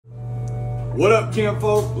What up,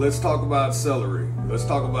 kinfolk? Let's talk about celery. Let's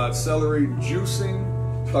talk about celery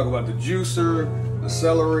juicing. Let's talk about the juicer, the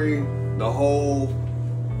celery, the whole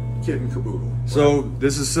kit and caboodle. So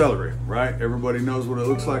this is celery, right? Everybody knows what it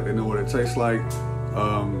looks like. They know what it tastes like.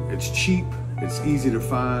 It's cheap, it's easy to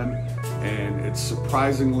find, and it's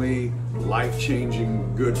surprisingly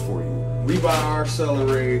life-changing good for you. We buy our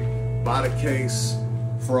celery by the case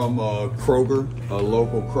from Kroger, a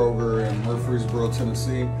local Kroger in Murfreesboro,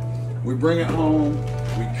 Tennessee. We bring it home,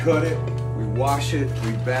 we cut it, we wash it,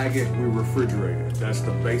 we bag it, we refrigerate it. That's the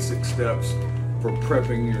basic steps for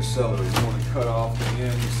prepping your celery. You want to cut off the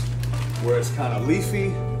ends where it's kind of leafy,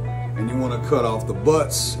 and you want to cut off the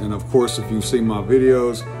butts. And of course, if you've seen my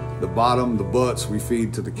videos, the bottom, the butts, we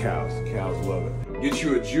feed to the cows. The cows love it. Get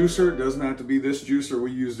you a juicer. It doesn't have to be this juicer. We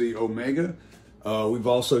use the Omega. We've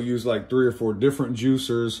also used like 3 or 4 different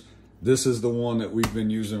juicers. This is the one that we've been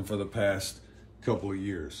using for the past couple of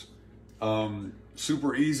years.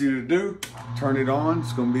 Super easy to do. Turn it on.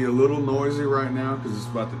 It's gonna be a little noisy right now because it's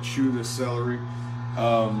about to chew this celery.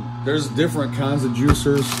 There's different kinds of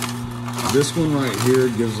juicers. This one right here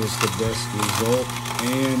gives us the best result,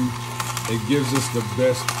 and it gives us the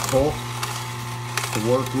best pulp to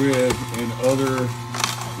work with in other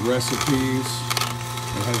recipes.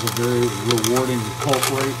 It has a very rewarding pulp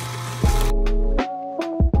rate.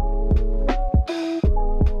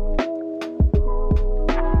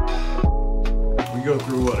 We go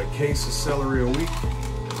through, what, a case of celery a week,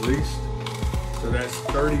 at least? So that's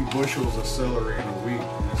 30 bushels of celery in a week,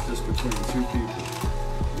 and that's just between 2 people.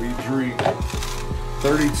 We drink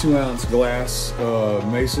 32-ounce glass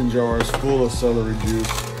mason jars full of celery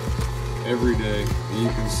juice every day. And you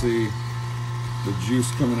can see the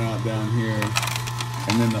juice coming out down here,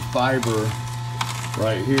 and then the fiber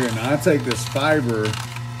right here. Now I take this fiber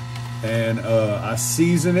and I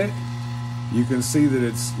season it. You can see that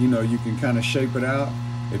it's, you know, you can kind of shape it out.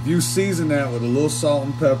 If you season that with a little salt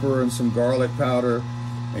and pepper and some garlic powder,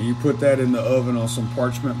 and you put that in the oven on some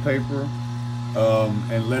parchment paper,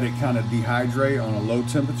 and let it kind of dehydrate on a low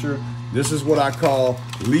temperature, this is what I call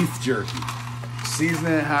leaf jerky. Season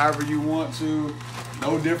it however you want to.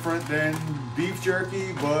 No different than beef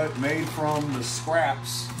jerky, but made from the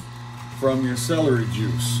scraps from your celery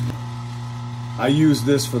juice. I use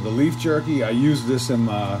this for the leaf jerky. I use this in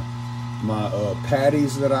my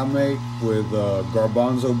patties that I make with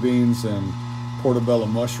garbanzo beans and portobello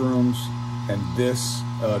mushrooms, and this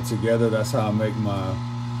together. That's how I make my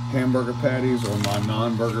hamburger patties, or my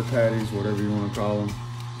non-burger patties, whatever you want to call them.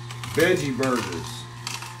 Veggie burgers,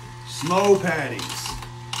 SMO patties.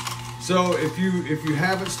 So if you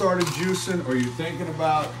haven't started juicing, or you're thinking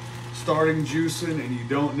about starting juicing and you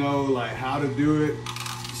don't know like how to do it,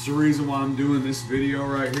 it's the reason why I'm doing this video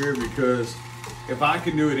right here, because if I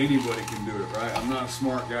can do it, anybody can do it, right? I'm not a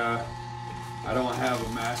smart guy. I don't have a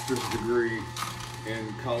master's degree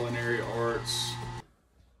in culinary arts.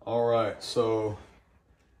 All right, so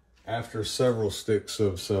after several sticks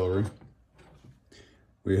of celery,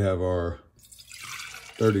 we have our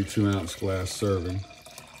 32-ounce glass serving,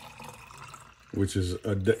 which is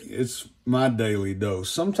it's my daily dose.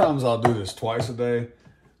 Sometimes I'll do this twice a day.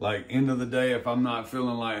 Like end of the day, if I'm not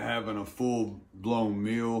feeling like having a full-blown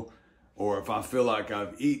meal, or if I feel like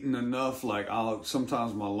I've eaten enough, like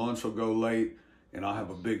sometimes my lunch will go late and I'll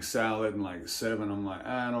have a big salad, and like 7, I'm like,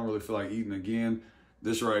 I don't really feel like eating again.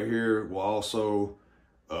 This right here will also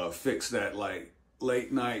fix that like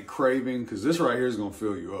late night craving, because this right here is gonna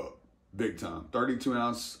fill you up big time.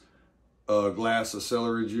 32-ounce glass of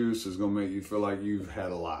celery juice is gonna make you feel like you've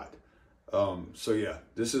had a lot. So yeah,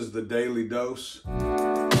 this is the daily dose.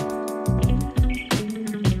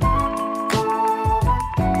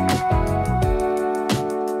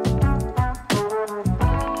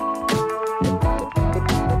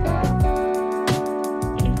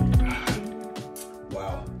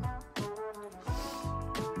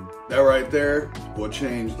 That right there will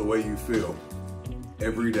change the way you feel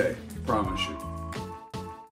every day, promise you.